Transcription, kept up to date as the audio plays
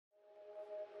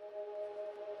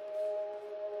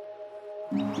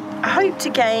I hope to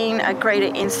gain a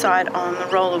greater insight on the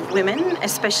role of women,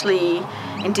 especially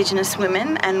Indigenous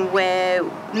women, and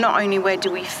not only where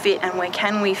do we fit and where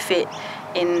can we fit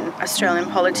in Australian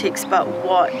politics, but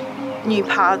what new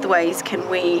pathways can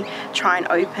we try and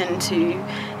open to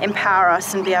empower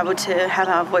us and be able to have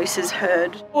our voices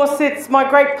heard. Of course, it's my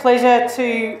great pleasure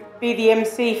to be the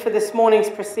MC for this morning's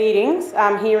proceedings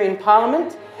here in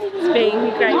Parliament. It's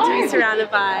been great to be surrounded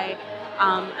by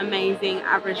amazing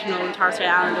Aboriginal and Torres Strait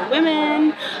Islander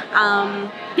women.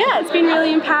 Yeah, it's been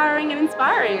really empowering and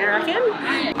inspiring, I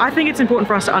reckon. I think it's important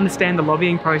for us to understand the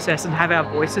lobbying process and have our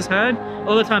voices heard.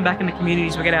 All the time back in the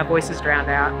communities we get our voices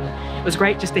drowned out. It was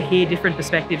great just to hear different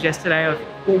perspectives yesterday of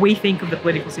what we think of the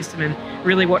political system and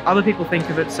really what other people think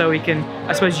of it, so we can,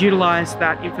 I suppose, utilise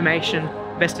that information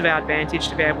best of our advantage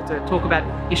to be able to talk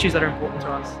about issues that are important to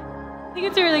us. I think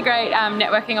it's a really great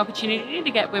networking opportunity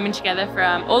to get women together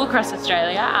from all across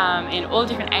Australia in all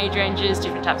different age ranges,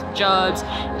 different types of jobs,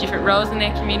 different roles in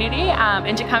their community,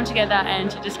 and to come together and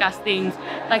to discuss things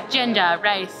like gender,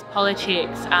 race,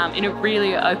 politics in a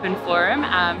really open forum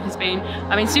has been,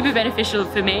 super beneficial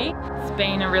for me. It's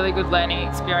been a really good learning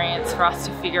experience for us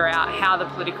to figure out how the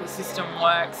political system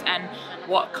works and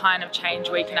what kind of change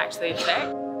we can actually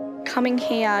affect. Coming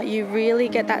here, you really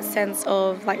get that sense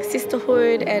of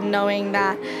sisterhood and knowing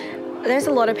that there's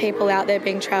a lot of people out there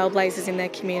being trailblazers in their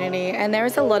community, and there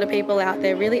is a lot of people out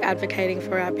there really advocating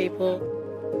for our people.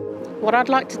 What I'd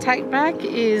like to take back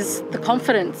is the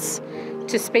confidence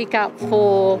to speak up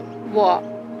for what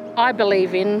I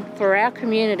believe in for our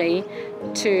community,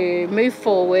 to move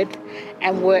forward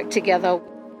and work together.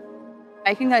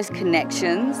 Making those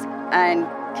connections and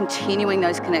continuing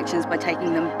those connections by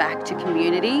taking them back to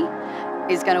community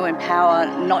is going to empower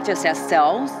not just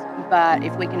ourselves, but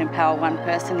if we can empower one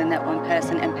person, then that one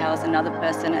person empowers another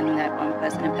person, and that one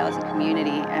person empowers a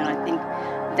community. And I think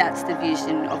that's the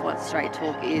vision of what Straight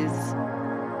Talk is.